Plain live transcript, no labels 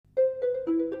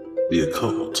The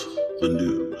occult, the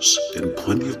news, and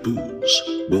plenty of booze.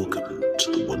 Welcome to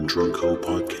the One Drunk Ho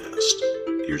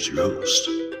podcast. Here's your host,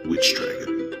 Witch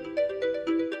Dragon.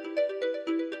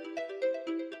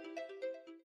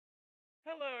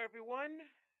 Hello, everyone.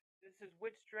 This is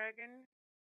Witch Dragon,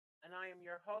 and I am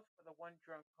your host for the One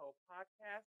Drunk Ho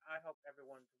podcast. I hope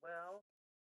everyone's well,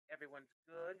 everyone's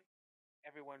good,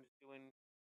 everyone's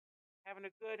having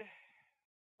a good,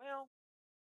 well,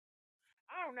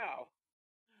 I don't know.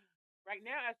 Right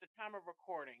now, at the time of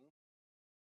recording,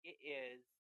 it is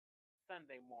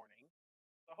Sunday morning.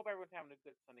 So I hope everyone's having a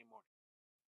good Sunday morning.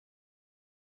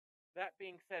 That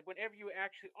being said, whenever you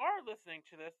actually are listening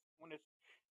to this,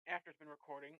 after it's been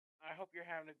recording, I hope you're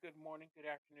having a good morning, good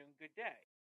afternoon, good day.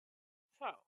 So,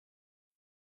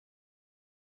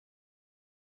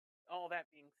 all that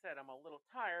being said, I'm a little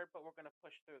tired, but we're going to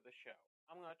push through the show.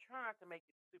 I'm going to try not to make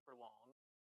it super long,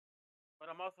 but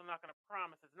I'm also not going to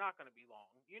promise it's not going to be long.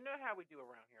 You know how we do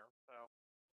around here, so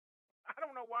I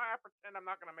don't know why I pretend I'm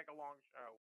not going to make a long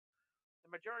show. The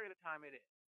majority of the time it is.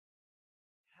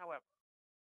 However,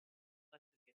 let's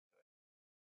just get to it.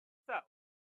 So,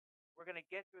 we're going to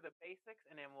get through the basics,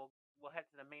 and then we'll head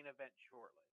to the main event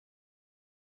shortly.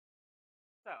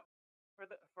 So,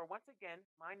 for once again,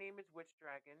 my name is Witch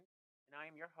Dragon, and I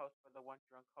am your host for the One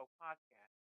Drunk Ho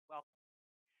podcast. Welcome.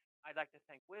 I'd like to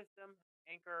thank Wisdom,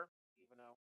 Anchor, even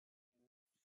though,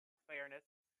 in fairness,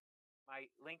 my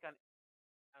link on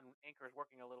Anchor is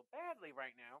working a little badly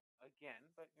right now, again,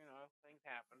 but, things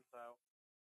happen, so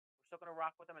we're still going to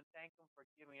rock with them and thank them for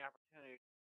giving me the opportunity to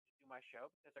do my show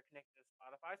because they're connected to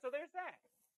Spotify, so there's that.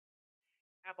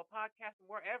 Apple Podcasts and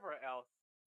wherever else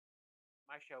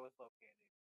my show is located.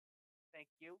 Thank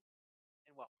you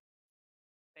and welcome.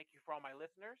 Thank you for all my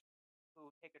listeners who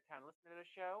take the time to listen to the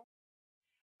show.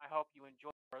 I hope you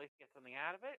enjoy or at least get something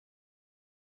out of it.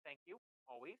 Thank you,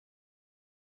 always.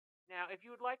 Now, if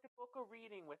you would like to book a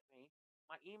reading with me,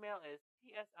 my email is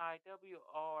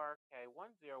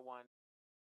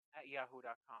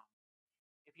psiwrk101@yahoo.com.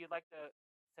 If you'd like to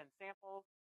send samples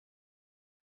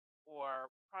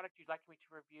or products you'd like me to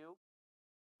review,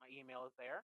 my email is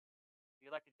there. If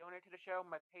you'd like to donate to the show,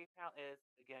 my PayPal is,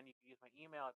 again, you can use my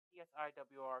email at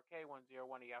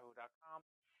psiwrk101@yahoo.com.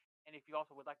 And if you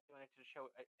also would like to donate to the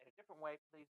show in a different way,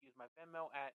 please use my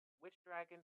Venmo at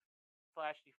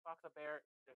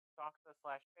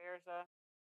witchdragon/defoxa/Bearza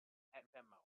at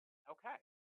Venmo. Okay.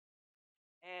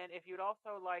 And if you'd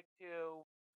also like to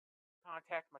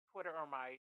contact my Twitter or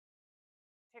my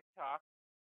TikTok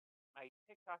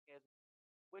is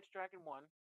WitchDragon1,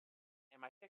 and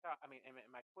my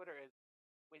Twitter is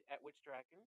at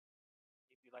WitchDragon.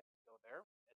 If you'd like to go there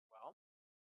as well,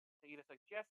 to either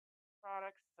suggest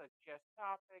products, suggest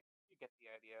topics, you get the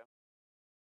idea.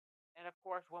 And of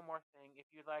course, one more thing, if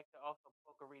you'd like to also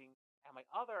book a reading at my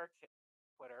other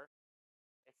Twitter,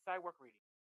 it's Cywork Reading.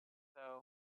 So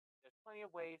there's plenty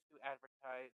of ways to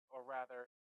advertise, or rather,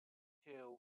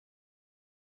 to,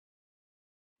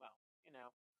 well,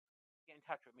 get in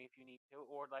touch with me if you need to,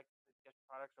 or like suggest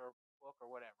products or book or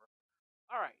whatever.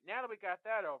 All right, now that we got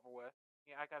that over with,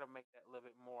 I got to make that a little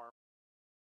bit more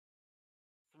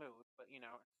smooth, but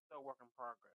it's still work in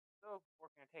progress. Still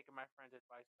working on taking my friend's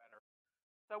advice better.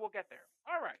 So we'll get there.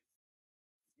 All right.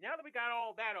 Now that we got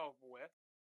all that over with,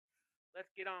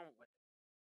 let's get on with it.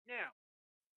 Now,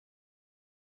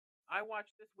 I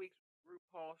watched this week's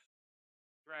RuPaul's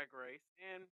Drag Race,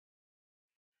 and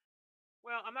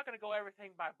well, I'm not gonna go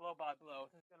everything by blow.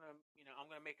 It's I'm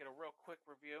gonna make it a real quick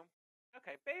review.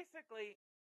 Okay, basically,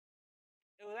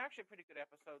 it was actually a pretty good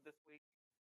episode this week.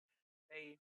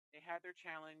 They had their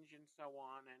challenge and so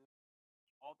on, and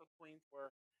all the queens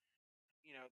were,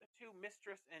 the two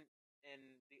mistress and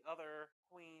the other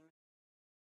queen.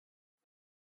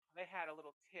 They had a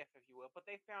little tiff, if you will, but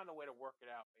they found a way to work it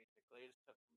out. Basically, it just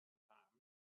took some time.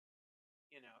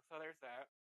 So there's that.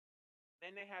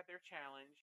 Then they had their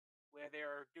challenge where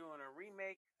they're doing a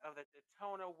remake of the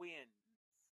Daytona Winds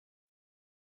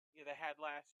they had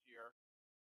last year.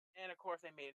 And of course,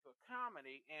 they made it to a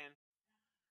comedy, and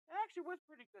it actually was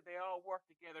pretty good. They all worked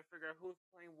together, figure out who's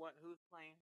playing what, who's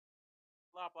playing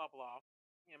blah, blah, blah.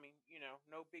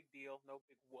 No big deal, no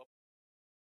big whoop.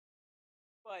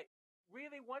 But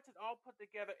really, once it's all put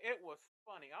together, it was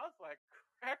funny. I was like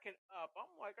cracking up.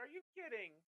 I'm like, are you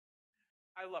kidding?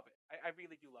 I love it. I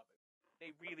really do love it.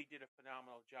 They really did a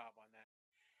phenomenal job on that.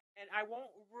 And I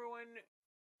won't ruin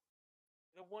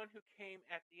the one who came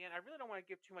at the end. I really don't want to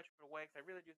give too much of it away because I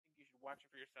really do think you should watch it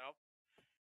for yourself. I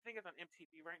think it's on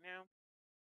MTV right now.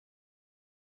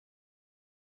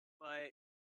 But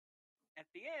at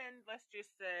the end, let's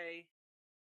just say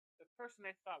the person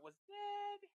I thought was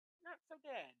dead, not so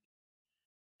dead.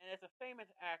 and it's a famous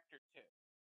actor too.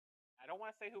 I don't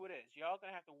want to say who it is. Y'all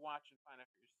gonna have to watch and find out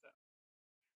for yourself.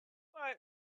 But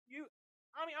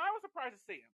I was surprised to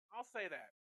see him. I'll say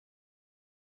that.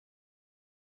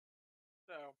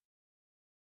 So,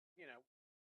 you know,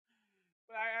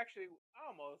 but I actually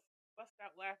almost bust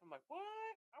out laughing. Like,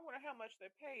 what? I wonder how much they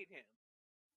paid him.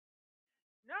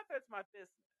 Not that it's my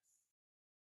business.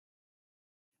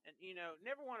 And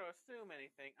never want to assume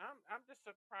anything. I'm just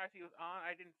surprised he was on.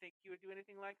 I didn't think he would do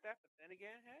anything like that. But then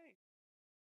again, hey,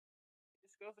 it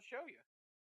just goes to show you: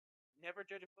 never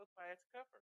judge a book by its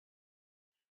cover.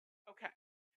 Okay,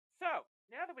 so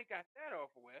now that we got that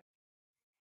over with,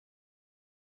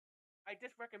 I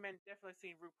just recommend definitely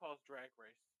seeing RuPaul's Drag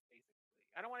Race. Basically,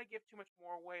 I don't want to give too much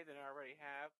more away than I already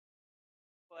have,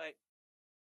 but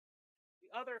the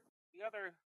other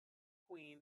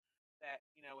queen that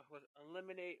was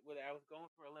eliminated. When I was going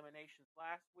through eliminations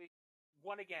last week,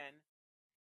 won again,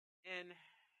 and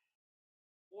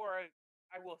or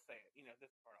I will say it.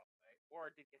 This part I'll say. Or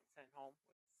did get sent home, which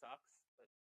sucks. But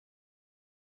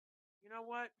you know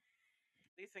what?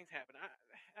 These things happen.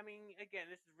 I mean, again,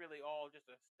 this is really all just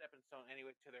a stepping stone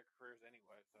anyway to their careers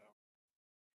anyway. So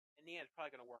in the end, it's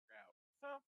probably going to work out. So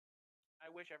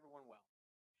I wish everyone well.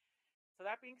 So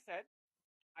that being said,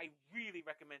 I really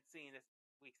recommend seeing this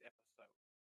week's episode,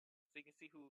 so you can see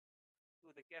who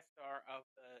the guest star of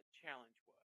the challenge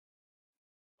was.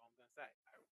 That's all I'm going to say.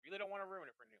 I really don't want to ruin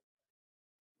it for new.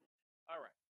 All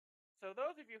right. So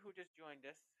those of you who just joined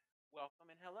us, welcome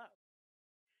and hello.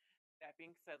 That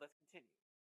being said, let's continue.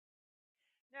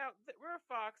 Now, River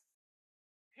Fox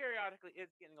periodically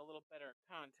is getting a little better at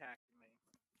contacting me.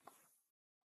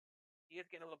 He is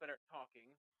getting a little better at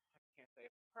talking. I can't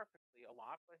say perfectly a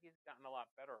lot, but he's gotten a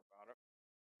lot better about it.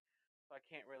 So I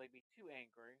can't really be too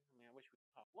angry. I mean, I wish we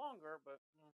could talk longer, but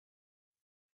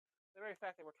the very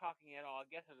fact that we're talking at all, I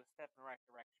guess, is a step in the right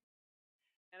direction.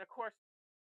 And of course,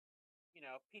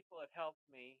 people have helped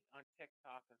me on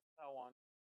TikTok and so on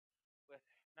with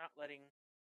not letting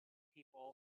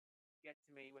people get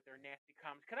to me with their nasty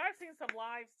comments. Because I've seen some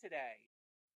lives today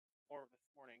or this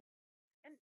morning,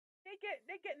 and they get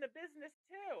in the business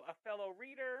too. A fellow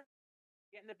reader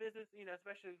get in the business,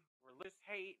 especially religious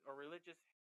hate or religious.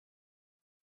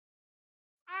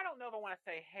 I don't know if I want to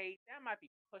say hate. That might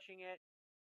be pushing it.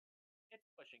 It's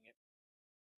pushing it.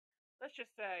 Let's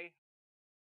just say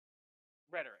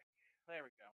rhetoric. There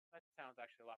we go. That sounds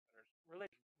actually a lot better.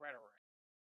 Religious rhetoric.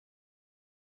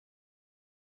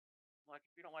 Like,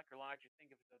 if you don't like your lives, you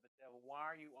think of it as the devil. Why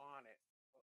are you on it?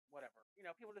 Whatever.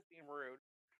 People just being rude.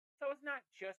 So it's not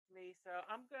just me. So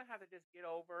I'm going to have to just get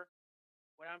over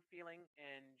what I'm feeling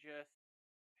and just,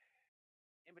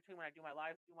 in between when I do my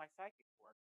lives, do my psychic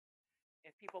work.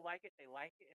 If people like it, they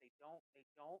like it. If they don't, they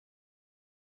don't.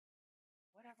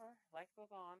 Whatever. Life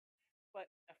goes on. But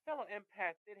a fellow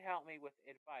empath did help me with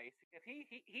advice because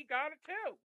he got it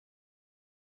too.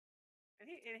 And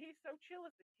he's so chill,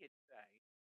 as the kids say.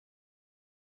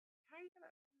 How you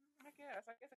gonna?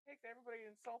 I guess it takes everybody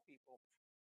to insult people.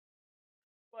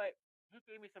 But he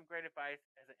gave me some great advice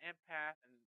as an empath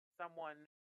and someone.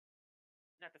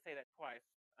 Not to say that twice.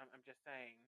 I'm just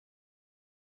saying.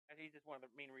 And he's just one of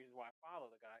the main reasons why I follow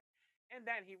the guy, and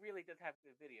that he really does have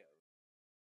good videos.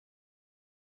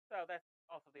 So that's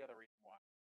also the other reason why.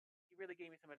 He really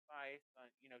gave me some advice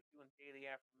on, doing daily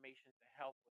affirmations to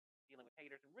help with dealing with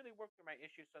haters and really work through my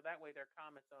issues so that way their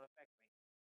comments don't affect me.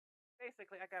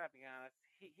 Basically, I gotta be honest,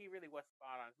 he really was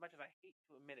spot on. As much as I hate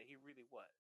to admit it, he really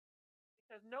was.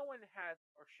 Because no one has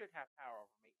or should have power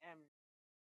over me. And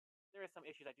there is some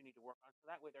issues I do need to work on so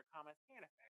that way their comments can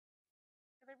affect me.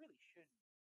 Because they really shouldn't.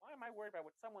 Why am I worried about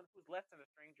what someone who's less than a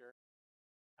stranger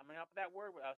coming up with that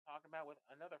word I was talking about with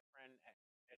another friend at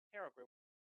Tarot Group?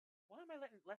 Why am I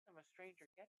letting less of a stranger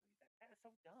get to me? That is so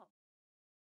dumb.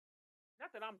 Not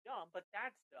that I'm dumb, but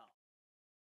that's dumb.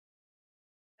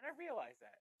 And I realize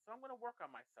that. So I'm going to work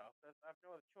on myself. I have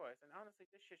no other choice. And honestly,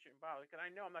 this shit shouldn't bother me because I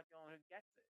know I'm not the only one who gets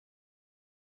it.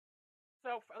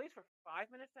 So at least for 5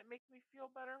 minutes, that makes me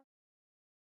feel better.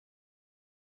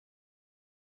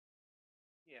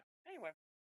 Yeah. Anyway.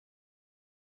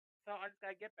 So I just got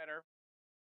to get better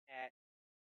at,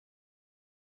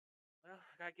 I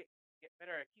got to get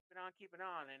better at keeping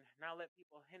on, and not let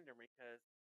people hinder me because,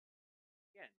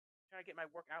 again, I'm trying to get my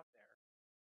work out there.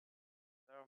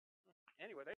 So,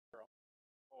 anyway, there's a girl.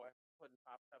 Boy, pudding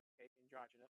pop cupcake,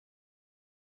 androgynous.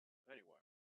 Anyway.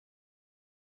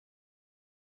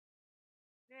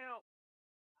 Now,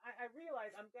 I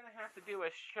realize I'm going to have to do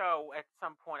a show at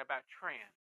some point about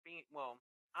trans.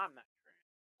 I'm not trans,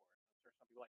 of course. I'm sure some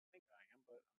people like to think I am,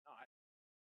 but I'm not.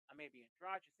 I may be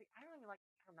androgynous. See, I don't even like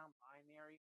the term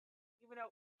non-binary, even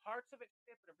though parts of it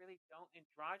fit, but it really don't.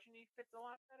 Androgyny fits a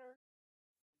lot better.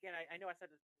 Again, I know I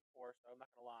said this before, so I'm not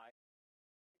gonna lie.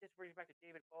 It just brings me back to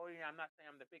David Bowie. I'm not saying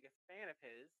I'm the biggest fan of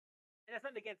his, and it's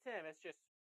nothing against him. It's just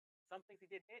some things he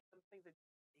did hit, some things that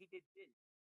he didn't.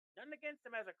 Nothing against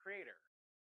him as a creator,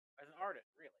 as an artist,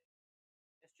 really.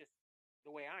 It's just the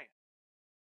way I am.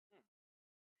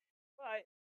 But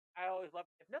I always loved,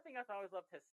 if nothing else, I always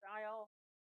loved his style,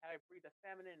 how he breathed the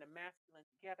feminine and the masculine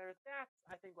together. That's,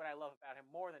 I think, what I love about him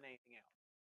more than anything else.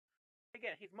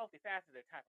 Again, he's multifaceted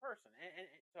type of person, and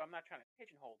so I'm not trying to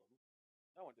pigeonhole him.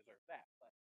 No one deserves that,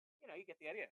 but you get the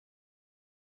idea.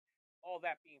 All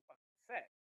that being fucking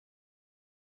said,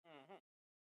 mm-hmm.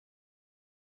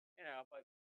 But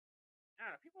I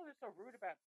don't know. People are just so rude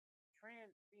about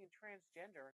being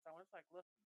transgender and so on. It's like,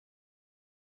 listen,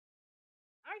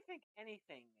 I think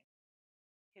anything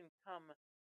can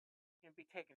be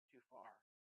taken too far.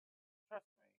 Trust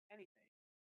me, anything.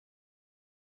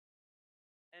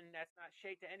 And that's not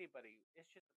shade to anybody. It's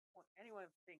just a point. Anyone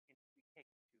thinking can be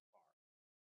taken too far.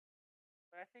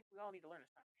 But I think we all need to learn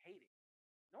to stop hating.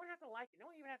 No one has to like it. No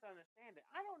one even has to understand it.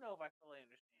 I don't know if I fully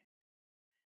understand it.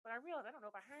 But I realize I don't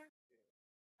know if I have to.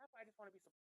 That's why I just want to be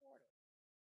supportive.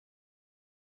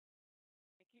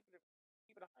 And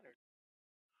keep it 100.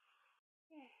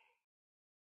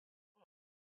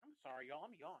 I'm sorry, y'all.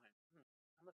 I'm yawning.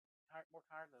 I'm more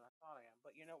tired than I thought I am.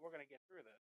 But we're going to get through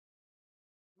this.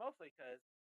 Mostly because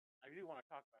I do want to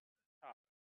talk about this topic.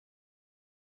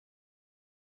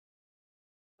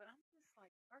 But I'm just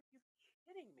like, are you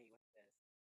kidding me with this?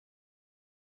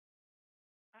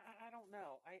 I don't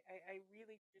know. I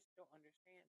really just don't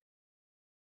understand it.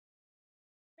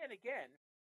 Then again,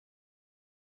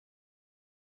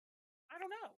 I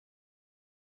don't know.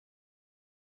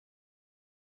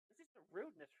 It's just the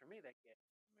rudeness for me that gets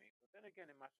me. But then again,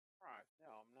 am I surprised?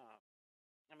 No, I'm not.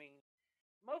 I mean,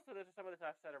 most of some of this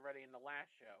I've said already in the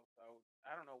last show, so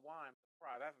I don't know why I'm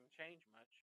surprised. It hasn't changed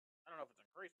much. I don't know if it's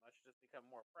increased much, it's just become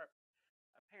more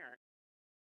apparent.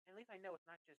 And at least I know it's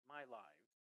not just my lives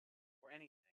or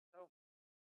anything. So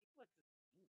people are just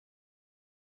mean.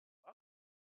 Fuck.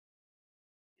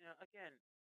 Again,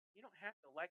 you don't have to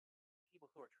like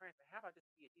people who are trans, but how about just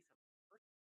be a decent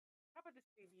person? How about just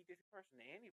be a decent person to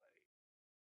anybody?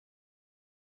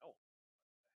 Oh,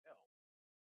 what the hell?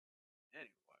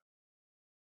 Anyway.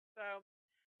 So,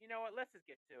 you know what? Let's just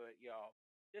get to it, y'all.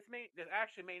 This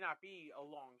actually may not be a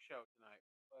long show tonight,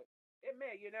 but it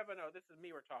may. You never know. This is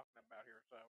me we're talking about here,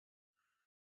 so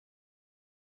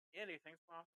anything's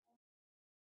possible.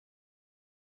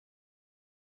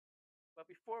 But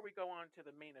before we go on to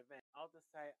the main event, I'll just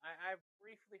say I've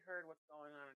briefly heard what's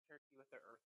going on in Turkey with the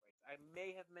earthquakes. I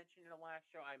may have mentioned in the last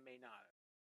show, I may not have.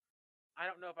 I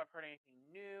don't know if I've heard anything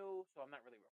new, so I'm not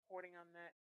really reporting on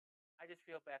that. I just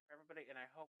feel bad for everybody, and I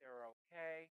hope they're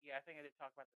okay. Yeah, I think I did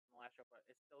talk about this in the last show, but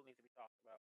it still needs to be talked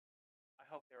about. I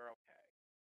hope they're okay,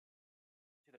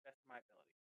 to the best of my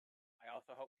ability. I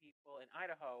also hope people in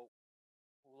Idaho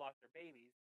who lost their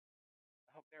babies,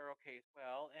 I hope they're okay as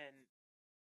well, and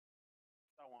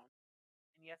so on.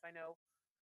 And yes, I know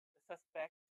the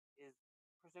suspect is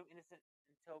presumed innocent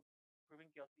until proven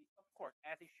guilty, of course,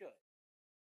 as he should.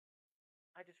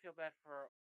 I just feel bad for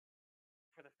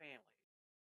the family.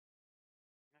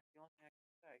 That's the only thing I can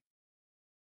say.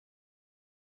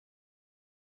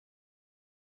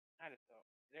 I just don't.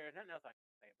 There's nothing else I can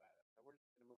say about it. So we're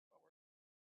just gonna move forward.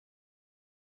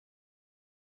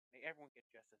 May everyone get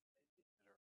justice they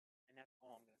deserve, and that's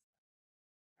all I'm gonna say.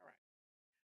 All right.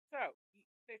 So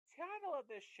the title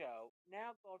of this show,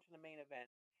 now going to the main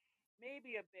event, may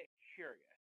be a bit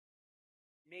curious,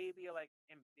 maybe like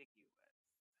ambiguous.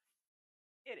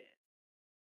 It is.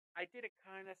 I did it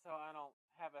kind of so I don't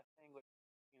have a thing with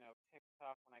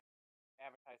TikTok when I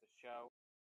advertise a show.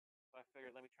 So I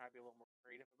figured let me try to be a little more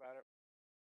creative about it,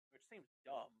 which seems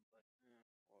dumb, but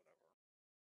whatever.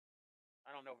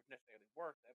 I don't know if it's necessarily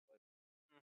worth it, but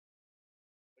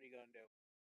what are you gonna do?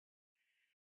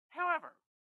 However,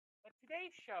 but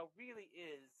today's show really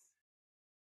is,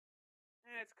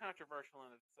 it's controversial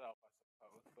in itself, I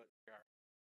suppose, but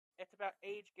it's about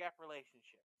age gap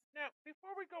relationships. Now,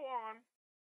 before we go on,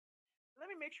 let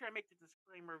me make sure I make the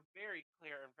disclaimer very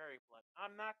clear and very blunt.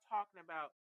 I'm not talking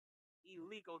about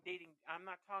illegal dating. I'm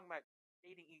not talking about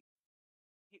dating.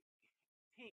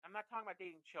 I'm not talking about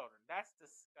dating children. That's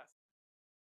disgusting.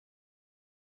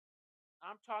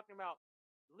 I'm talking about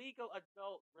legal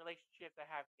adult relationships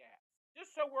that have gaps.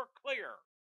 Just so we're clear.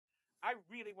 I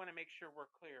really want to make sure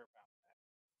we're clear about that.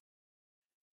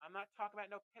 I'm not talking about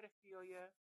no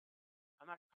pedophilia. I'm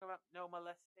not talking about no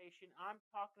molestation. I'm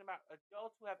talking about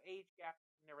adults who have age gaps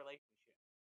in their relationship.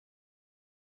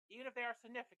 even if they are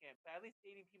significant, but at least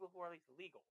dating people who are at least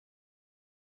legal.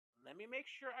 Let me make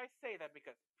sure I say that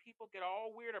because people get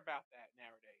all weird about that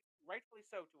nowadays, rightfully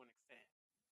so to an extent.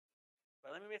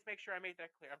 But let me just make sure I made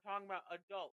that clear. I'm talking about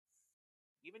adults,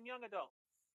 even young adults,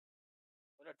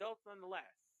 but adults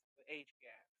nonetheless, with age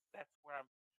gaps. That's where I'm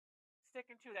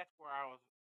sticking to. That's where I was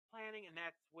planning, and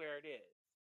that's where it is.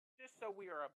 Just so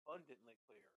we are abundantly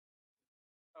clear.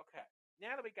 Okay,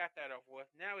 now that we got that over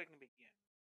with, now we can begin.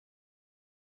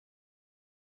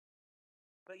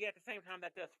 But yet at the same time,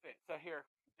 that does fit. So here,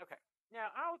 okay. Now,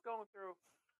 I was going through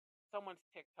someone's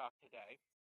TikTok today,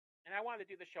 and I wanted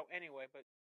to do the show anyway, but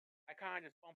I kind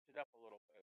of just bumped it up a little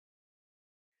bit.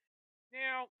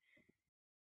 Now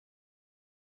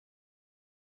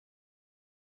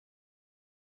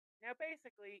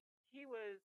basically, he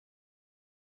was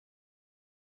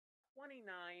 29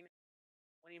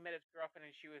 when he met his girlfriend,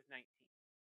 and she was 19.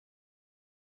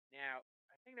 Now,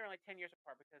 I think they're only 10 years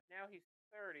apart because now he's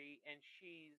 30 and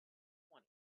she's 20.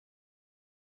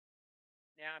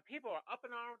 Now, people are up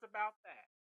in arms about that.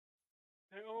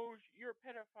 Oh, you're a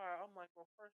pedophile. I'm like, well,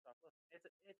 first off, listen,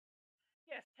 it's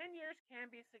yes, 10 years can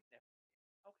be significant.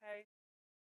 Okay,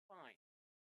 fine.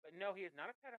 But no, he is not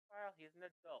a pedophile. He is an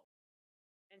adult.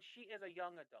 And she is a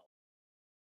young adult.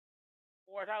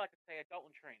 Or as I like to say, adult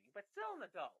in training, but still an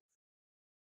adult.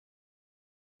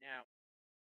 Now,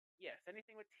 yes,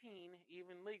 anything with teen,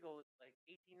 even legal, like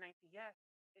 18, 19, yes,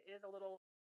 it is a little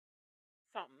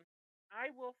something.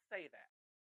 I will say that.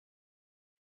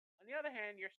 On the other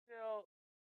hand, you're still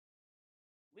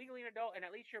legally an adult, and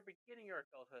at least you're beginning your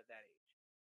adulthood at that age.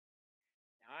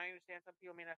 Now, I understand some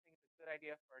people may not think it's a good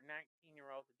idea for a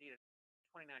 19-year-old to date a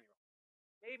 29-year-old.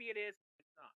 Maybe it is,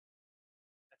 it's not.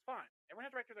 That's fine. Everyone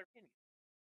has the right to their opinion.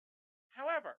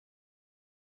 However,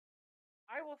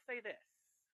 I will say this.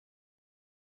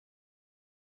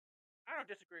 I don't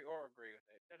disagree or agree with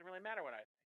it. It doesn't really matter what I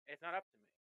think. It's not up to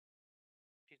me.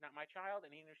 She's not my child,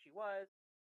 and even if she was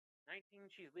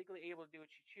 19, she's legally able to do what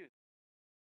she chooses,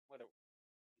 whether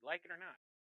you like it or not.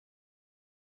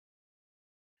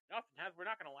 And oftentimes, we're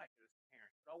not going to like it as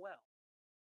parents, but oh well.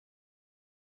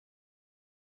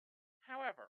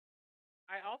 However,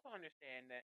 I also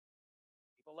understand that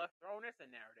people love throwing this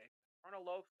in nowadays. Frontal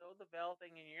lobe still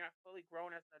developing, and you're not fully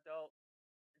grown as an adult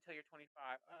until you're 25.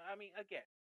 I mean, again,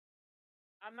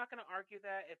 I'm not going to argue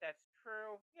that if that's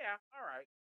true. Yeah, all right.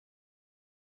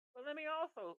 But let me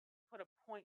also put a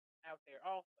point out there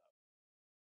also.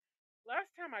 Last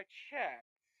time I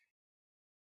checked,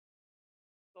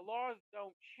 the laws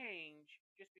don't change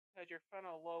just because your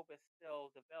frontal lobe is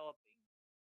still developing,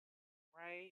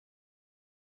 right?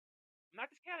 I'm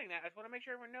not discounting that. I just want to make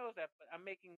sure everyone knows that, but I'm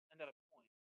making another point.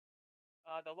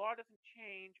 The law doesn't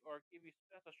change or give you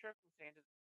special circumstances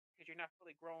because you're not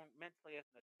fully grown mentally as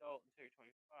an adult until you're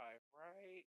 25,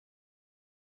 right?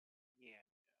 Yeah,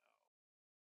 no.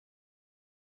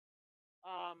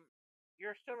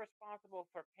 You're still responsible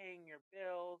for paying your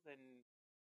bills and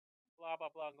blah blah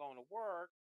blah, and going to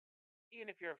work, even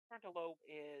if your frontal lobe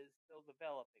is still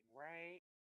developing, right?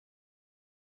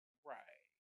 Right.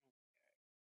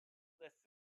 Okay. Listen.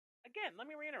 Again, let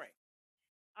me reiterate.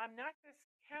 I'm not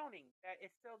discounting that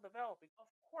it's still developing. Of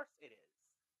course it is.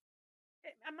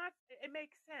 I'm not. It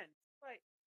makes sense. But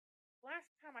last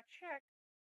time I checked,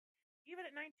 even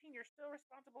at 19, you're still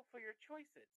responsible for your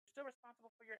choices. You're still responsible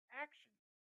for your actions.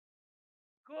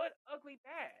 Good, ugly,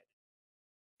 bad.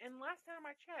 And last time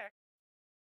I checked,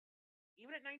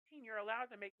 even at 19, you're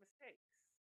allowed to make mistakes.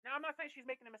 Now, I'm not saying she's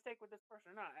making a mistake with this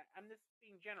person or not. I'm just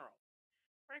being general.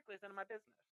 Frankly, it's none of my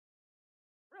business.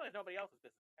 Really, it's nobody else's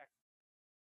business.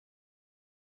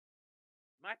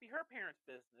 Might be her parents'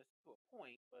 business to a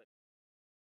point, but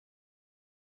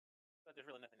there's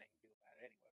really nothing they can do about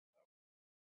it anyway. So,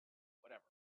 whatever.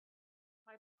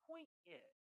 My point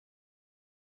is,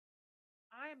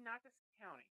 I am not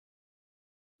discounting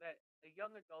that a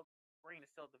young adult's brain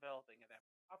is still developing at that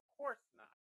point. Of course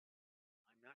not.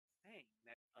 I'm not saying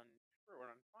that's untrue or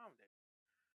unfounded.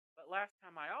 But last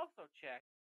time I also checked,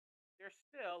 they're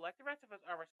still, like the rest of us,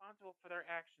 are responsible for their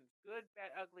actions, good,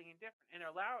 bad, ugly, and different, and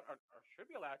are allowed or should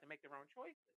be allowed to make their own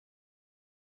choices,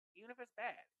 even if it's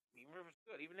bad, even if it's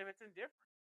good, even if it's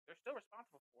indifferent. They're still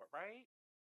responsible for it, right?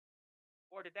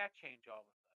 Or did that change all of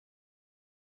a sudden?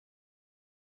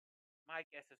 My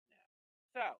guess is no.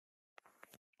 So,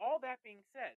 all that being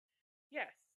said, yes,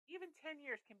 even 10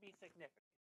 years can be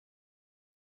significant.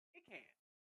 It can.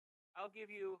 I'll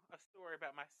give you a story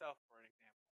about myself, for an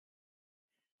example.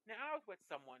 Now, I was with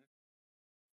someone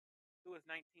who was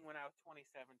 19 when I was 27,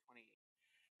 28.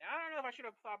 Now, I don't know if I should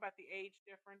have thought about the age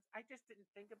difference. I just didn't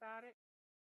think about it.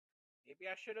 Maybe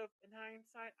I should have in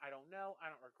hindsight. I don't know. I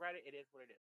don't regret it. It is what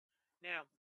it is. Now,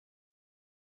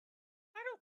 I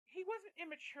don't. He wasn't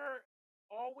immature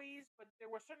always, but there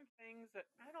were certain things that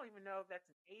I don't even know if that's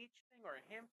an age thing or a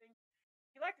him thing.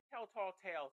 He liked to tell tall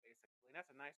tales, basically, and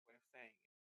that's a nice way of saying it.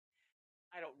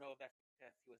 I don't know if that's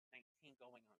because he was 19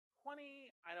 going on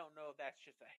 20. I don't know if that's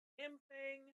just a him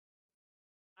thing.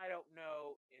 I don't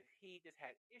know if he just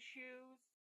had issues.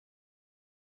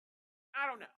 I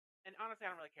don't know. And honestly,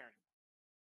 I don't really care anymore.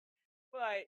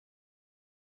 But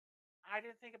I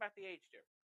didn't think about the age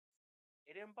difference.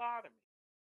 It didn't bother me.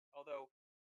 Although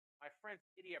my friend's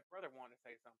idiot brother wanted to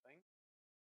say something.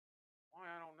 Why,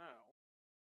 I don't know.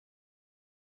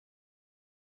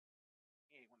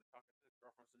 He ain't want to talk to his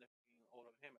girlfriend significantly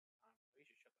older than him at the time, so he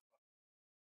should shut the fuck up.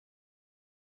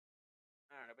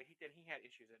 I don't know, but he had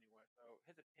issues anyway, so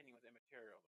his opinion was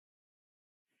immaterial.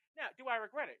 Now, do I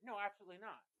regret it? No, absolutely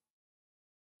not.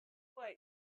 But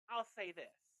I'll say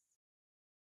this.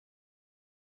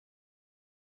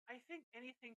 I think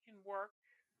anything can work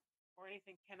or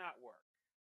anything cannot work.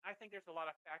 I think there's a lot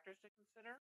of factors to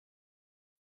consider.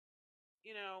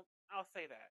 I'll say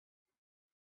that.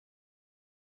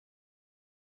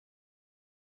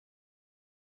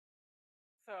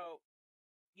 So,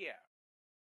 yeah,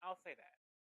 I'll say that.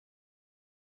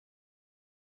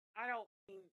 I don't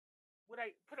mean, would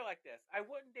I put it like this? I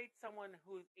wouldn't date someone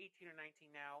who's 18 or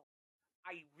 19 now.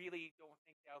 I really don't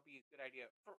think that would be a good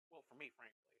idea. For me,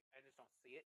 frankly, I just don't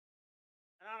see it.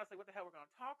 And honestly, what the hell we're going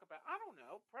to talk about? I don't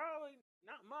know. Probably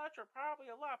not much, or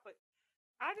probably a lot, but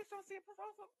I just don't see it. Plus,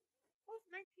 also, who's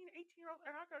 19, 18-year-olds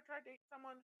are not going to try to date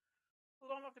someone who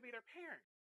don't love to be their parent?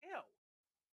 Ew.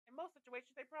 In most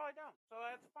situations, they probably don't. So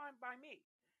that's fine by me.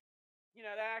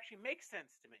 That actually makes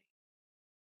sense to me.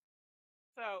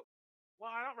 So,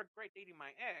 while I don't regret dating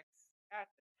my ex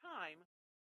at the time,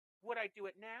 would I do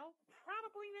it now?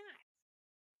 Probably not.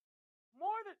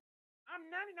 More than I'm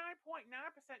 99.9%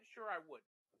 sure I would,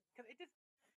 because it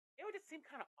would just seem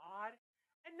kind of odd,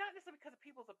 and not necessarily because of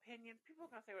people's opinions. People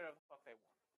are gonna say whatever the fuck they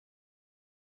want.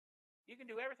 You can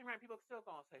do everything right, people are still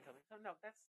gonna say something. So no,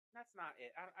 that's not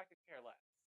it. I could care less.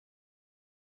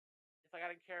 It's like I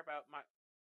didn't care about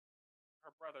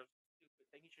her brother's stupid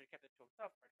thing. He should have kept it to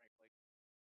himself, quite frankly.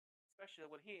 Especially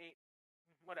when he ain't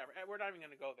whatever. We're not even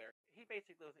gonna go there. He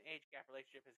basically was an age gap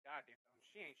relationship. His goddamn self.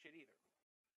 She ain't shit either,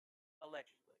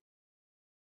 allegedly.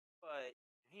 But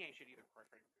he ain't shit either, quite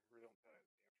frankly. We don't tell that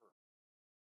damn truth.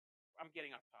 I'm getting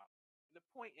off top. The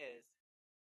point is,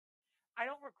 I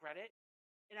don't regret it,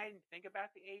 and I didn't think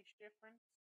about the age difference.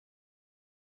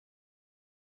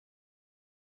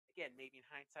 Again, maybe in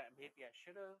hindsight, maybe I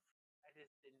should have. I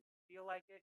just didn't feel like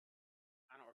it.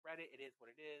 I don't regret it. It is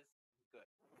what it is. Good.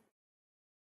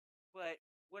 But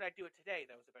would I do it today?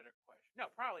 That was a better question. No,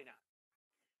 probably not.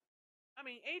 I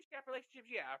mean, age gap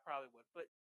relationships, yeah, I probably would, but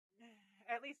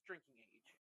at least drinking age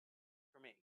for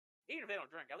me. Even if they don't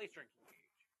drink, at least drinking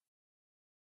age.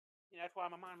 That's why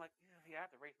in my mind, I'm like, yeah, I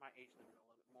have to raise my age limit a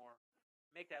little bit more.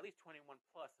 Make that at least 21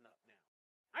 plus and up now.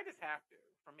 I just have to,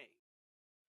 for me.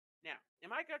 Now,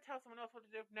 am I going to tell someone else what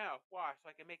to do? No. Why? So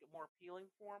I can make it more appealing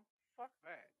for them? Fuck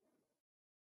that.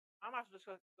 I'm also just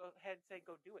going to go ahead and say,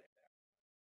 go do it there.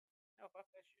 No, fuck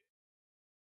that shit.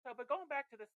 So, but going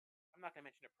back to this, I'm not going to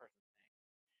mention a person's name,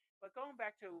 but going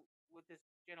back to what this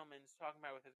gentleman's talking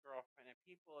about with his girlfriend and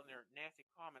people and their nasty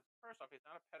comments. First off, he's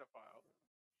not a pedophile.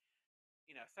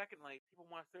 Secondly, people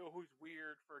want to say, oh, who's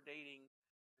weird for dating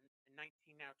a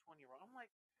 19, now 20-year-old. I'm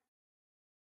like,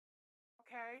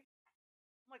 okay.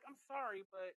 I'm like, I'm sorry,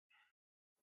 but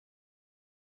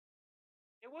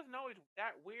it wasn't always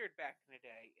that weird back in the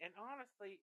day. And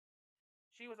honestly,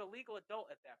 she was a legal adult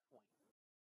at that point.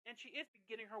 And she is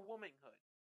beginning her womanhood.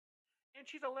 And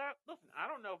she's allowed, listen, I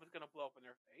don't know if it's going to blow up in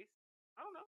her face. I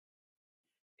don't know.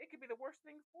 It could be the worst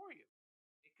thing for you.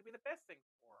 It could be the best thing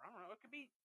for her. I don't know. It could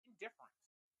be indifference.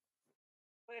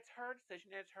 But it's her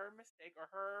decision, it's her mistake or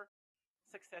her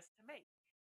success to make.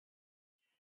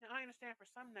 Now, I understand for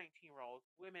some 19-year-olds,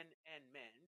 women and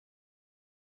men,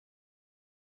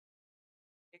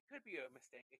 it could be a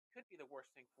mistake. It could be the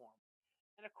worst thing for them.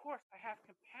 And of course, I have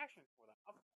compassion for them.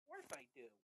 Of course I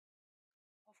do.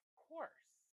 Of course.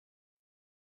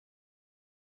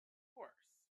 Of course.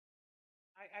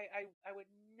 I would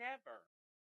never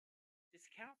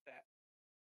discount that.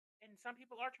 And some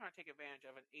people are trying to take advantage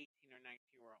of an 18 or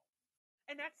 19-year-old.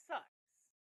 And that sucks.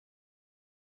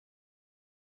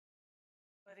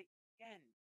 But again,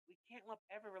 we can't lump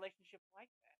every relationship like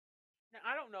that. Now,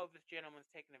 I don't know if this gentleman's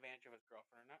taking advantage of his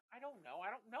girlfriend or not. I don't know. I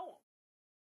don't know him.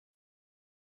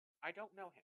 I don't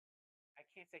know him. I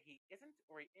can't say he isn't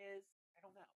or he is. I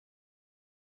don't know.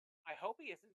 I hope he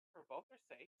isn't for both their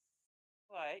sakes,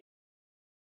 but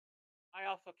I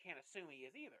also can't assume he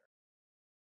is either.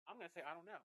 I'm going to say, I don't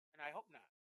know. And I hope not.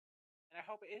 And I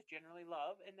hope it is genuinely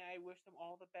love, and I wish them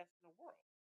all the best in the world.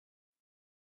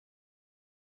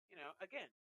 Again,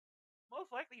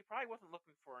 most likely he probably wasn't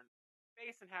looking for,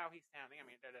 based on how he's sounding. I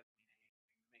mean, that doesn't mean anything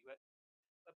to me,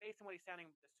 but based on what he's sounding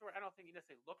with the story, I don't think he's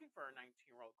necessarily looking for a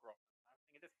 19-year-old girlfriend. I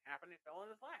think it just happened and fell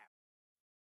in his lap.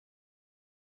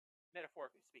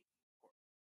 Metaphorically speaking, of course.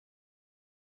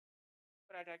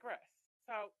 But I digress.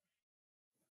 So,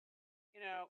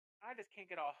 I just can't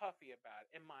get all huffy about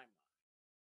it in my mind.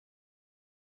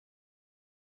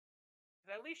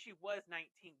 Because at least she was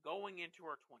 19 going into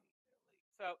her 20s, at least.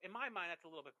 So, in my mind, that's a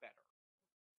little bit better.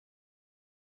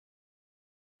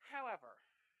 However,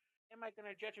 am I going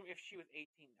to judge him if she was 18?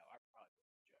 No, I probably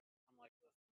wouldn't judge him. I'm like,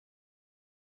 listen,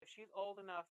 if she's old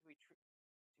enough to be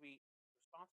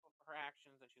responsible for her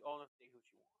actions, and she's old enough to date who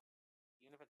she wants,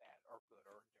 even if it's bad or good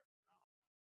or indifferent.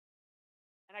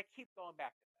 And I keep going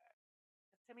back to that.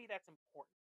 Because to me, that's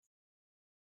important.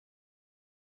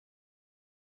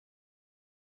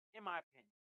 In my opinion.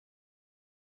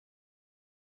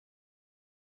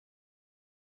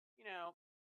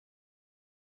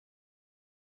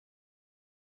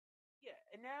 Yeah,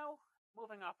 and now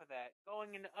moving off of that,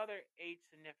 going into other age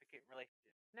significant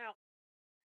relationships. Now,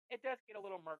 it does get a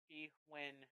little murky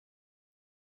when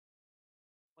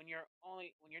you're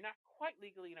not quite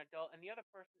legally an adult and the other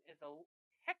person is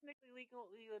technically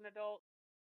legally an adult,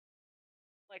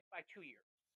 like by 2 years.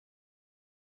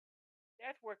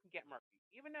 That's where it can get murky.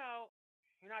 Even though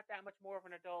you're not that much more of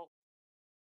an adult,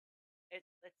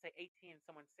 let's say 18 and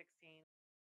someone's 16,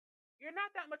 you're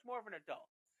not that much more of an adult.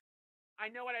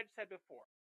 I know what I said before.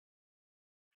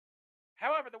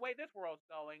 However, the way this world's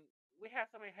going, we have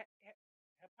so many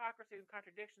hypocrisy and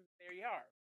contradictions. There you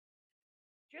are.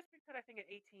 Just because I think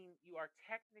at 18 you are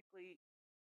technically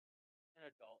an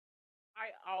adult,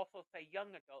 I also say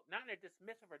young adult, not in a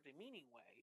dismissive or demeaning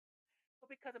way,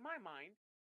 but because in my mind,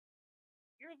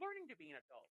 you're learning to be an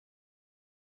adult.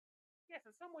 Yes,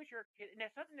 in some ways you're a kid, and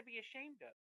that's nothing to be ashamed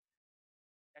of.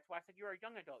 That's why I said you're a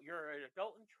young adult. You're an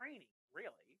adult in training,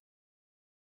 really.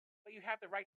 But you have the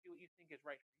right to do what you think is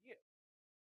right for you.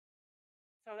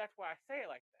 So that's why I say it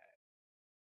like that.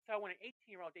 So when an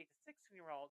 18-year-old dates a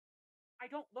 16-year-old, I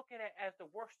don't look at it as the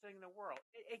worst thing in the world.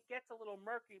 It gets a little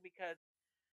murky because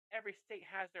every state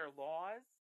has their laws.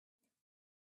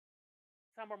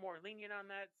 Some are more lenient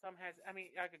on that. Some has, I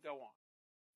could go on.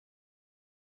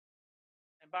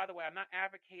 And by the way, I'm not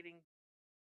advocating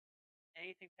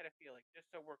anything pedophilic, just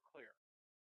so we're clear.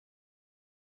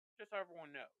 Just so everyone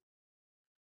knows.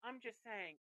 I'm just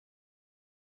saying,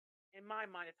 in my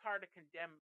mind, it's hard to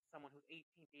condemn someone who's 18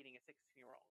 dating a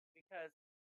 16-year-old. Because,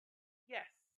 yes,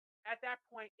 at that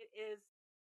point, it is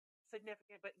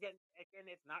significant, but again,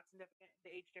 it's not significant.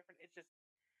 The age difference, it's just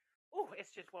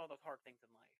one of those hard things in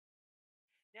life.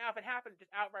 Now, if it happened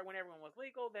just outright when everyone was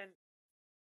legal, then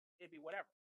it'd be whatever.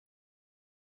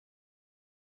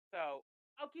 So,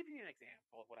 I'll give you an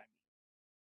example of what I mean.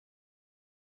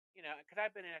 Because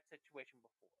I've been in that situation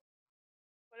before.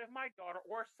 But if my daughter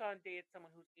or son dated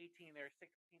someone who's 18, they're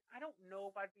 16, I don't know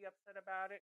if I'd be upset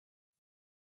about it.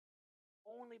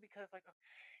 Only because, okay,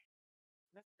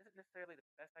 this isn't necessarily the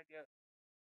best idea.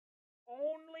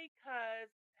 Only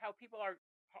because how people are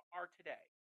today.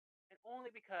 And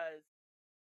only because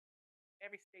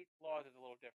every state's laws is a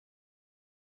little different.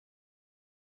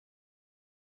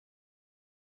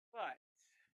 But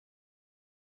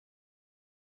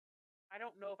I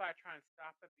don't know if I try and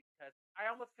stop it because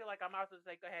I almost feel like I'm out to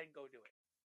say, go ahead and go do it.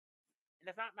 And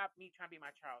it's not about me trying to be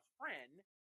my child's friend,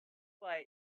 but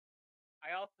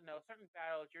I also know certain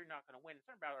battles you're not going to win, and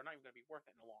certain battles are not even going to be worth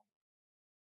it in the long run.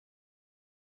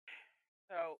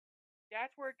 So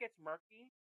that's where it gets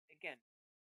murky. Again,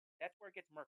 that's where it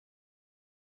gets murky.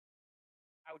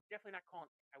 I would never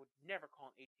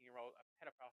call an 18-year-old a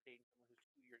pedophile for dating someone who's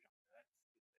 2 years younger. That's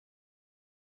stupid.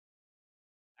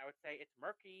 I would say it's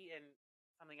murky and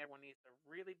something everyone needs to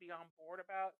really be on board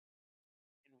about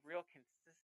and real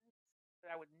consistent.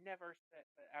 But I would never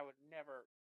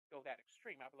go that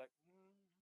extreme. I'd be like,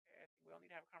 okay, I think we all need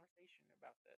to have a conversation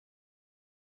about this.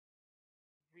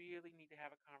 Really need to have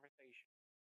a conversation.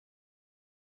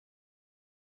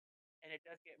 And it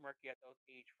does get murky at those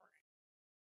age frames.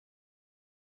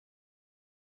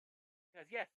 Because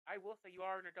yes, I will say you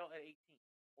are an adult at 18,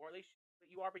 or at least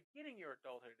you are beginning your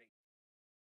adulthood at 18.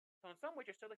 So in some ways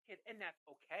you're still a kid, and that's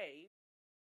okay.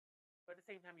 But at the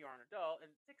same time you are an adult, and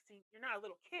 16, you're not a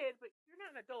little kid, but you're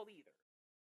not an adult either.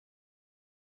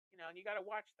 And you got to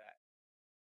watch that.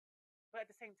 But at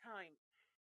the same time,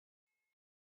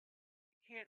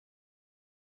 you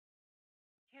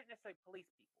can't necessarily police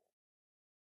people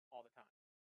all the time.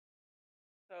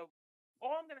 So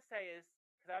All I'm gonna say is,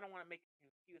 because I don't want to make it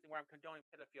confusing where I'm condoning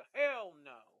pedophilia. Hell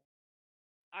no,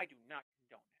 I do not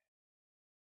condone that.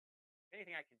 If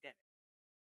anything, I condemn it.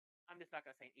 I'm just not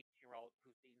gonna say an 18-year-old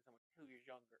who's dating someone 2 years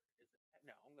younger is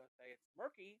no. I'm gonna say it's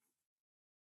murky,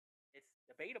 it's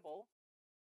debatable,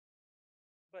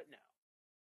 but no.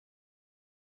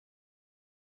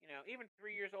 Even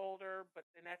 3 years older, but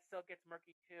then that still gets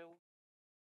murky too.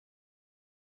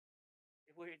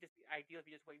 It would just be ideal if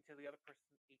you just wait until the other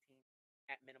person's 18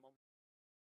 at minimum.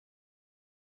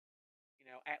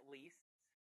 At least.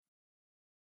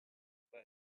 But,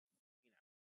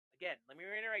 again, let me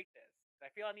reiterate this.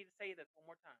 I feel I need to say this one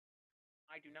more time.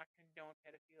 I do not condone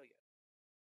pedophilia.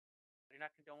 I do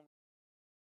not condone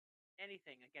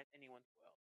anything against anyone's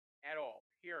will. At all.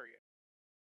 Period.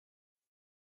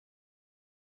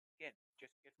 Again,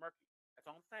 just gets murky. That's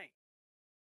all I'm saying.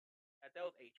 At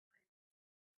those age frames.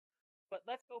 But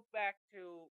let's go back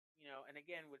to, and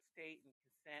again with state and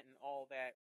consent and all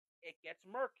that, it gets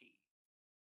murky.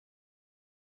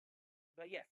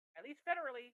 But yes, at least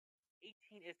federally,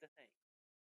 18 is the thing.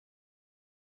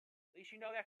 At least you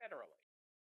know that federally.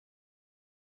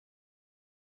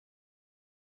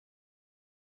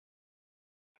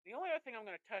 The only other thing I'm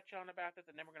going to touch on about this,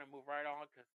 and then we're going to move right on,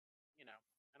 because,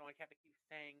 I don't have to keep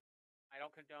saying I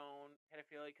don't condone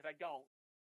pedophilia, because I don't.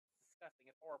 It's disgusting.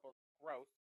 It's horrible. It's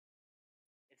gross.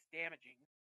 It's damaging.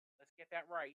 Let's get that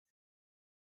right.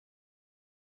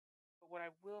 But what I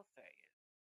will say is,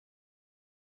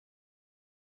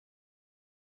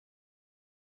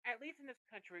 at least in this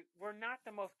country, we're not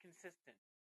the most consistent.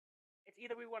 It's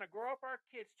either we want to grow up our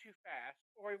kids too fast,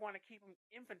 or we want to keep them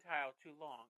infantile too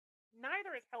long.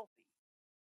 Neither is healthy.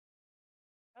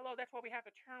 Hello, that's why we have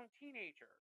the term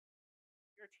teenager.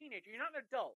 You're a teenager. You're not an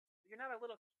adult. You're not a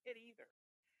little kid either.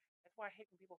 That's why I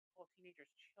hate when people call teenagers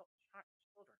children.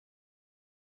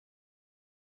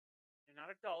 They're not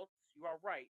adults. You are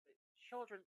right. But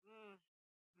children,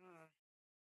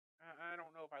 I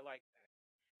don't know if I like that.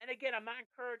 And again, I'm not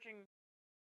encouraging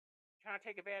trying to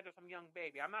take advantage of some young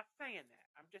baby. I'm not saying that.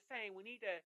 I'm just saying we need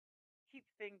to keep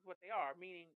things what they are,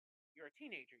 meaning you're a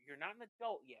teenager. You're not an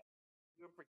adult yet.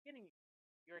 You're beginning.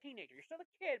 You're a teenager. You're still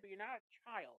a kid, but you're not a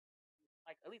child.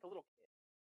 Like, at least a little kid.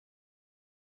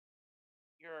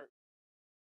 Your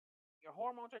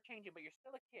hormones are changing, but you're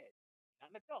still a kid.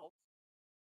 Not an adult,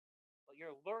 but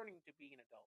you're learning to be an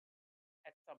adult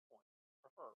at some point,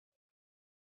 preferably.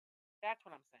 That's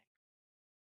what I'm saying.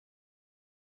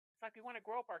 It's like we want to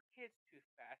grow up our kids too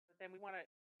fast, but then we want to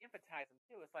infantilize them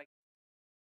too. It's like,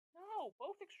 no,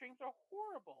 both extremes are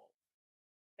horrible.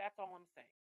 That's all I'm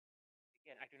saying.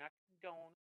 Again, I do not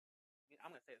condone. I'm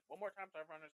going to say this one more time so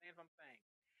everyone understands what I'm saying.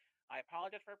 I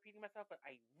apologize for repeating myself, but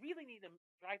I really need to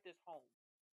drive this home.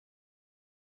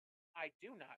 I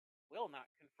will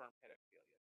not confirm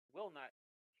pedophilia.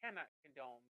 Cannot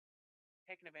condone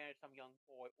taking advantage of some young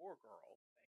boy or girl,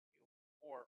 thank you,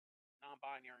 or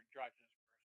non-binary androgynous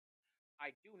person.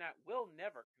 I will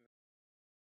never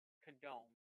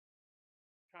condone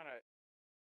trying to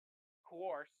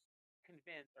coerce,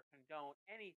 convince, or condone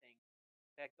anything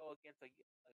that go against a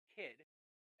kid,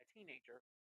 a teenager,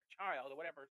 a child, or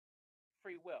whatever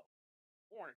free will,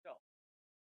 or an adult.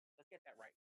 Let's get that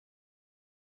right.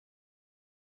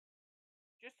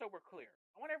 Just so we're clear.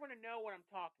 I want everyone to know what I'm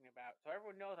talking about, so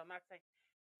everyone knows I'm not saying,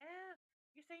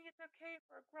 you're saying it's okay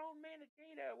for a grown man to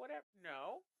date or whatever.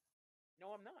 No,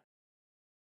 I'm not.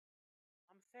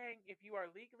 I'm saying if you are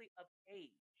legally of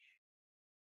age,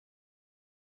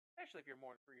 especially if you're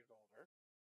more than 3 years older,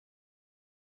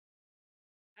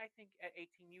 I think at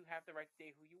 18 you have the right to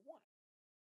date who you want.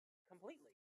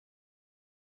 Completely.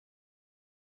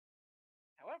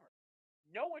 However,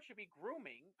 no one should be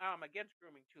grooming. I'm against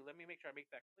grooming too. Let me make sure I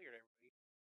make that clear to everybody.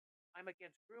 I'm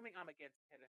against grooming. I'm against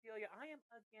pedophilia. I am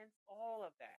against all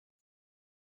of that.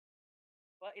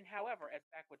 But however, as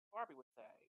Backwoods Barbie would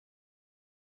say,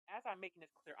 as I'm making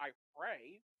this clear, I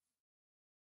pray.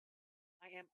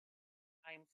 I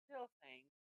am still saying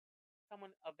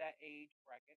someone of that age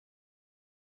bracket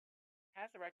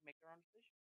has the right to make their own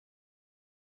decision.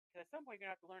 Because at some point you're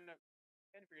gonna have to learn to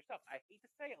fend for yourself. I hate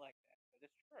to say it like that, but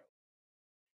it's true.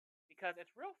 Because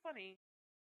it's real funny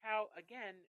how,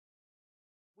 again,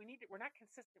 we're not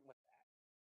consistent with that.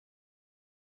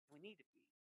 We need to be in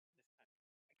this country,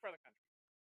 like for other countries.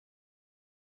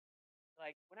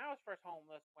 Like when I was first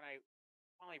homeless, when I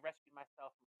finally rescued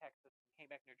myself from Texas and came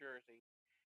back to New Jersey,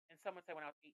 and someone said when I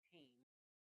was 18,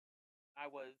 I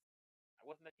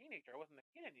wasn't a teenager, I wasn't a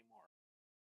kid anymore.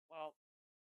 Well,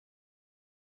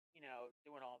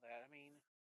 doing all that, I mean,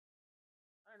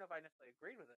 I don't know if I necessarily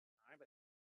agreed with it at the time, but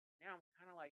now I'm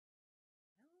kind of like,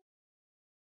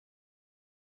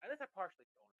 no, I guess I partially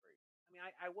don't agree. I mean,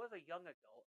 I was a young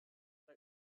adult, but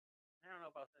I don't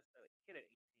know if I was necessarily a kid at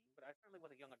 18, but I certainly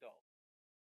was a young adult.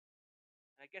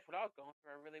 And I guess what I was going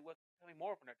through, I really was becoming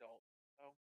more of an adult.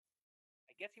 So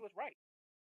I guess he was right.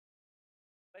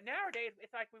 But nowadays,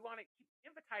 it's like we want to keep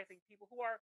emphasizing people who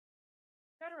are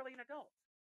federally an adult.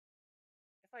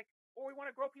 It's like, or we want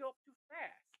to grow people up too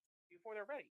fast before they're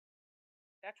ready.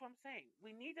 That's what I'm saying.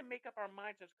 We need to make up our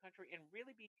minds as a country and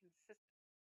really be consistent.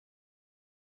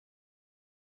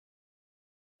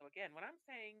 So again, when I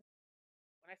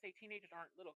say teenagers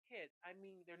aren't little kids, I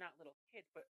mean they're not little kids,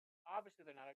 but obviously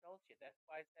they're not adults yet. That's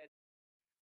why I said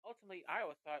ultimately I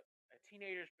always thought a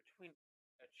teenager is between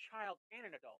a child and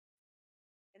an adult,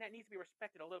 and that needs to be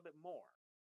respected a little bit more,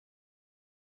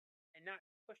 and not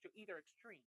pushed to either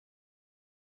extreme.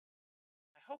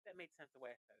 I hope that made sense the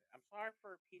way I said it. I'm sorry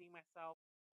for repeating myself.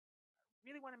 I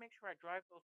really want to make sure I drive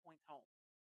those points home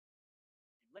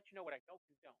and let you know what I don't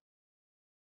condone.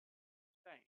 Just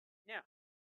saying.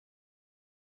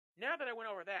 Now that I went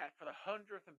over that for the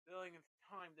 100th and billionth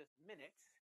time this minute,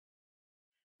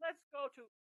 let's go to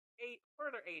a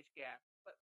further age gap,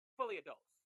 but fully adults.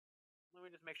 Let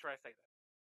me just make sure I say that.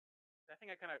 I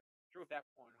think I kind of drove that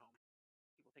point home.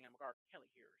 People think I'm R. Kelly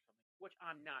here or something, which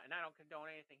I'm not, and I don't condone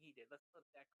anything he did. Let's put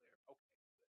that clear. Okay,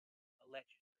 good.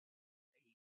 Allegedly.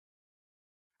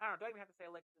 I don't know. Do I even have to say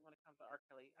allegedly when it comes to R.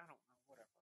 Kelly? I don't know.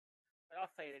 Whatever. But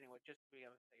I'll say it anyway, just to be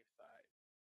on the safe side.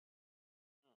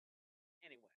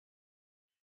 Anyway.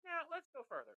 Now, let's go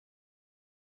further.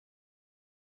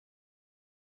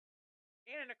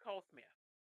 Anna Nicole Smith.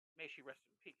 May she rest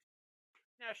in peace.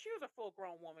 Now, she was a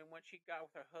full-grown woman when she got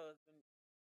with her husband.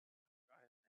 I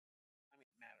mean,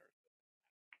 it matters.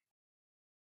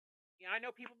 Yeah, I know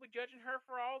people be judging her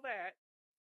for all that,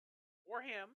 or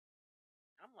him.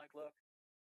 I'm like, look,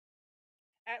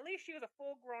 at least she was a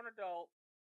full-grown adult.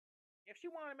 If she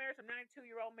wanted to marry some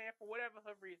 92-year-old man for whatever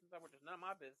her reasons are, which is none of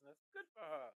my business, good for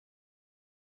her.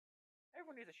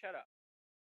 Everyone needs to shut up.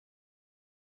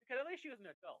 Because at least she was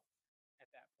an adult at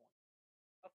that point.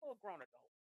 A full-grown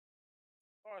adult,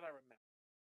 as far as I remember.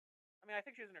 I mean, I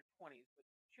think she was in her 20s, but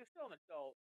she was still an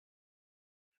adult.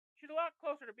 She's a lot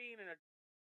closer to being a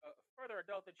further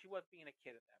adult than she was being a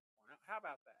kid at that point. How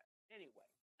about that? Anyway,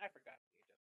 I forgot the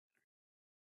age of it.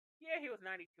 Yeah, he was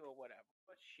 92 or whatever,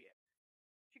 but shit.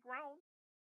 She grown.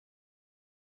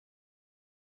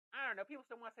 I don't know. People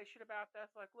still want to say shit about that.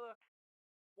 It's like, look,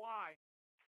 why?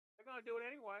 They're going to do it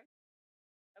anyway.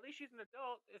 At least she's an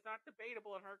adult. It's not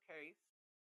debatable in her case.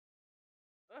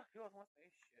 Ugh, people want to say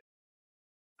shit.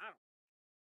 I don't know.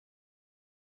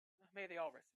 May they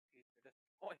all rest in peace at this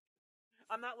point.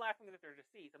 I'm not laughing that they're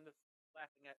deceased. I'm just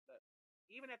laughing at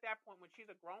even at that point when she's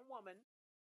a grown woman,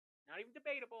 not even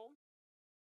debatable.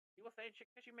 People saying shit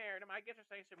because she married him. I guess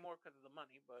they're saying shit more because of the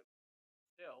money, but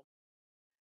still.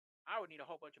 I would need a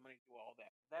whole bunch of money to do all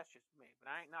that. That's just me.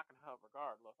 But I ain't knocking her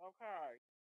regardless. Okay.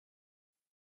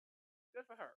 Good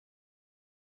for her.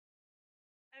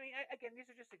 I mean, again, these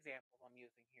are just examples I'm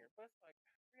using here. But it's like,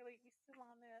 really? We still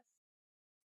on this?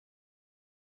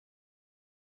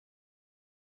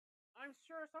 I'm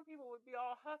sure some people would be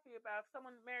all huffy about if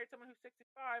someone married someone who's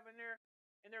 65 and they're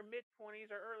in their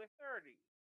mid-20s or early 30s.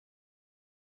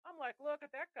 I'm like, look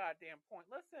at that goddamn point.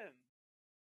 Listen.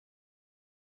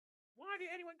 Why do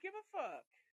anyone give a fuck?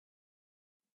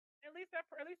 At least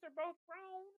they're both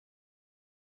grown.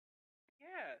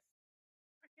 Yes.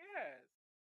 I guess.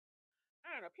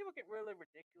 I don't know. People get really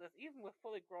ridiculous, even with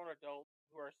fully grown adults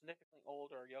who are significantly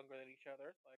older or younger than each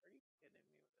other. It's like, are you kidding me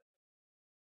with this?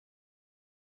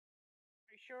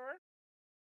 Are you sure?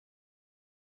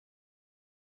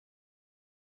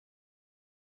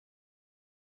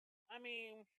 I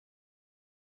mean,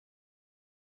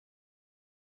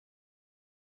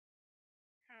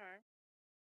 huh?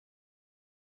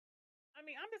 I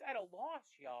mean, I'm just at a loss,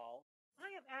 y'all.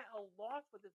 I am at a loss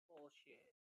with this bullshit.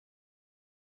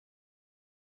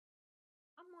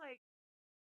 I'm like,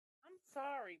 I'm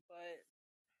sorry, but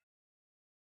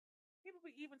people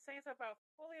be even saying stuff about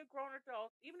fully grown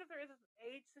adults, even if there is an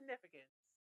age significance.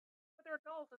 But they're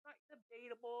adults. It's not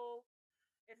debatable.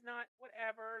 It's not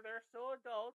whatever. They're still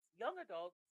adults, young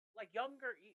adults, like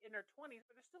younger in their 20s,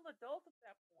 but they're still adults at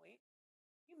that point.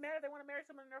 You mad if they want to marry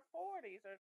someone in their 40s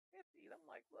or 50s? I'm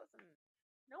like, listen,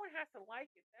 no one has to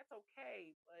like it. That's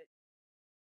okay, but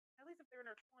at least if they're in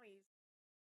their 20s,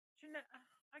 shouldn't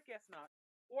I guess not.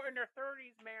 Or in their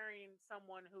 30s, marrying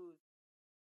someone who's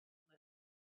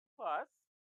plus.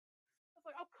 It's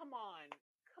like, oh come on,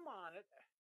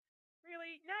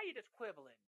 really? Now you're just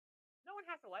quibbling. No one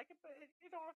has to like it, but it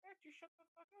don't affect you. Shut the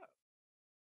fuck up.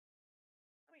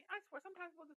 I mean, I swear, sometimes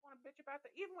people just want to bitch about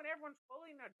that, even when everyone's fully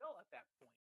an adult at that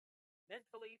point.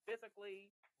 mentally,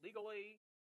 physically, legally,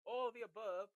 all of the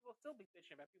above, people still be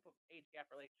bitching about people's age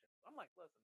gap relationships. I'm like,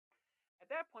 listen,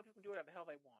 at that point, people can do whatever the hell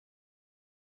they want.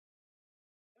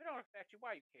 If it don't affect you,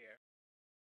 why you care?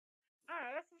 I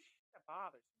don't know, that's the shit that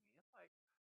bothers me. It's like,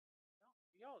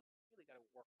 y'all really got to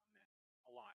work on that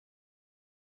a lot.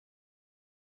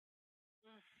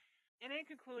 And in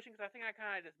conclusion, because I think I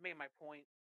kind of just made my point,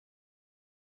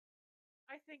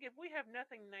 I think if we have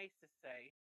nothing nice to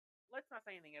say, let's not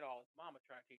say anything at all. If Mama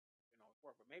tried to teach us, it's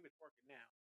work, but maybe it's working now.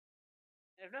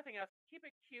 And if nothing else, keep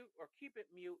it cute or keep it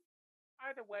mute.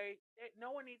 Either way, no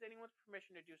one needs anyone's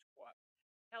permission to do squat.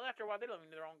 Hell, after a while, they don't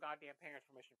even need their own goddamn parents'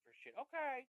 permission for shit.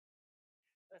 Okay.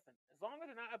 Listen, as long as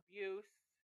it's not abuse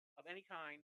of any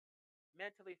kind,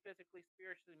 mentally, physically,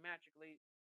 spiritually, magically,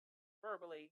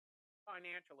 verbally,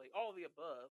 financially, all of the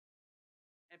above,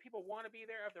 and people want to be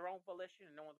there of their own volition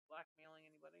and no one's blackmailing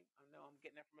anybody. I know I'm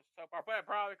getting that from a soap opera, but it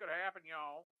probably could have happened,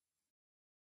 y'all.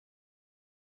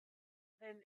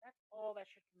 Then that's all that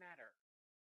should matter.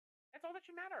 That's all that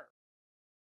should matter.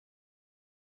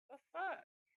 The fuck?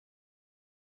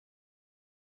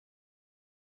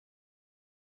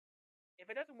 If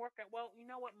it doesn't work out, well, you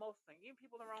know what? Most things, even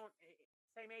people their own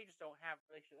same ages don't have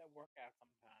relationships that work out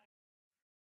sometimes.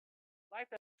 Life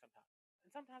doesn't sometimes,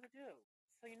 and sometimes it do.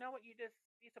 So you know what? You just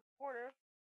be supportive,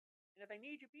 and if they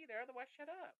need you, be there. Otherwise, shut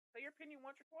up. Say your opinion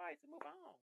once or twice and move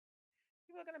on.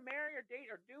 People are gonna marry or date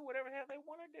or do whatever the hell they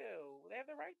want to do. They have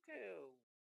the right to,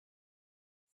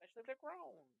 especially if they're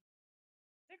grown.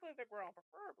 Particularly if they're grown,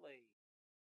 preferably.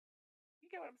 You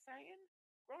get what I'm saying?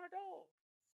 Grown adults.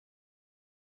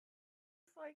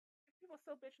 It's like if people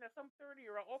still bitching at some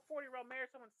 30-year-old or 40-year-old married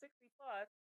someone 60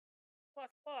 plus, stop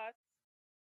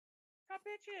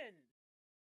bitching.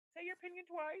 Say your opinion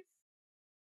twice.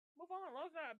 Move on. As long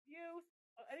as it's not abuse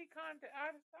of any kind to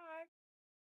either side.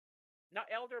 Not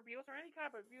elder abuse or any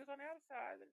kind of abuse on the other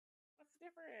side. What's the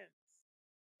difference?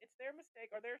 It's their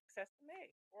mistake or their success to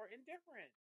make or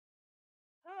indifferent.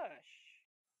 Hush.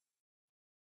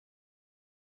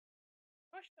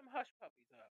 Hush them hush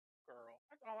puppies up, girl.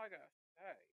 That's all I gotta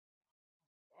say.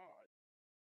 God.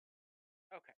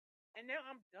 Okay. And now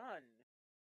I'm done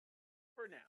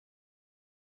for now.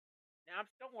 Now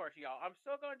don't worry, y'all. I'm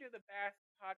still gonna do the Bass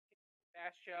podcast,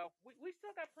 Bass show. We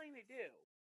still got plenty to do.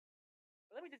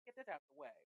 But let me just get this out the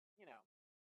way.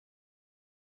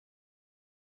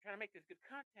 Trying to make this good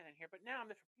content in here, but now I'm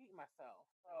just repeating myself.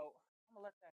 So I'm gonna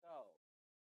let that go.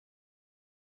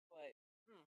 But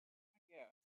yeah.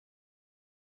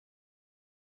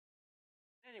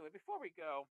 Anyway, before we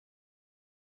go,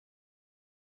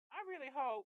 I really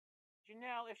hope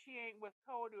Janelle, if she ain't with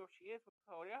Cody or if she is with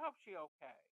Cody, I hope she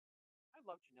okay. I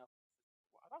love Janelle.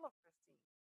 I love Christine.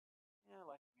 Yeah, I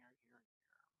like Mary here and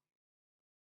there.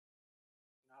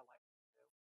 I like her too.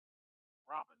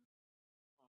 Robin.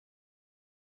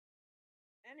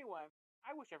 Anyway,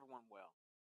 I wish everyone well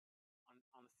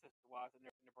on the Sister Wives and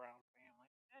the Brown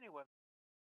family. Anyway,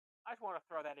 I just want to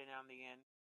throw that in on the end.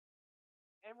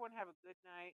 Everyone have a good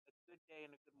night, a good day,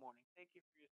 and a good morning. Thank you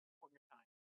for your support and your time.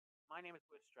 My name is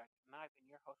Wood Strike, and I've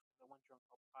been your host for the One Drunk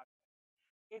Hope podcast.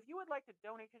 If you would like to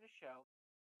donate to the show,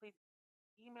 please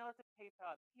email us at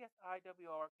PayPal at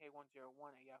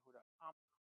psiwrk101 at yahoo.com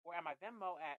or at my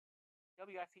Venmo at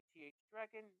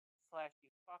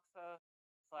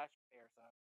wicthdragon/defoxa/bearsa.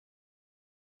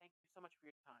 Thank you so much for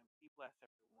your time. Be blessed,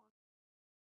 everyone.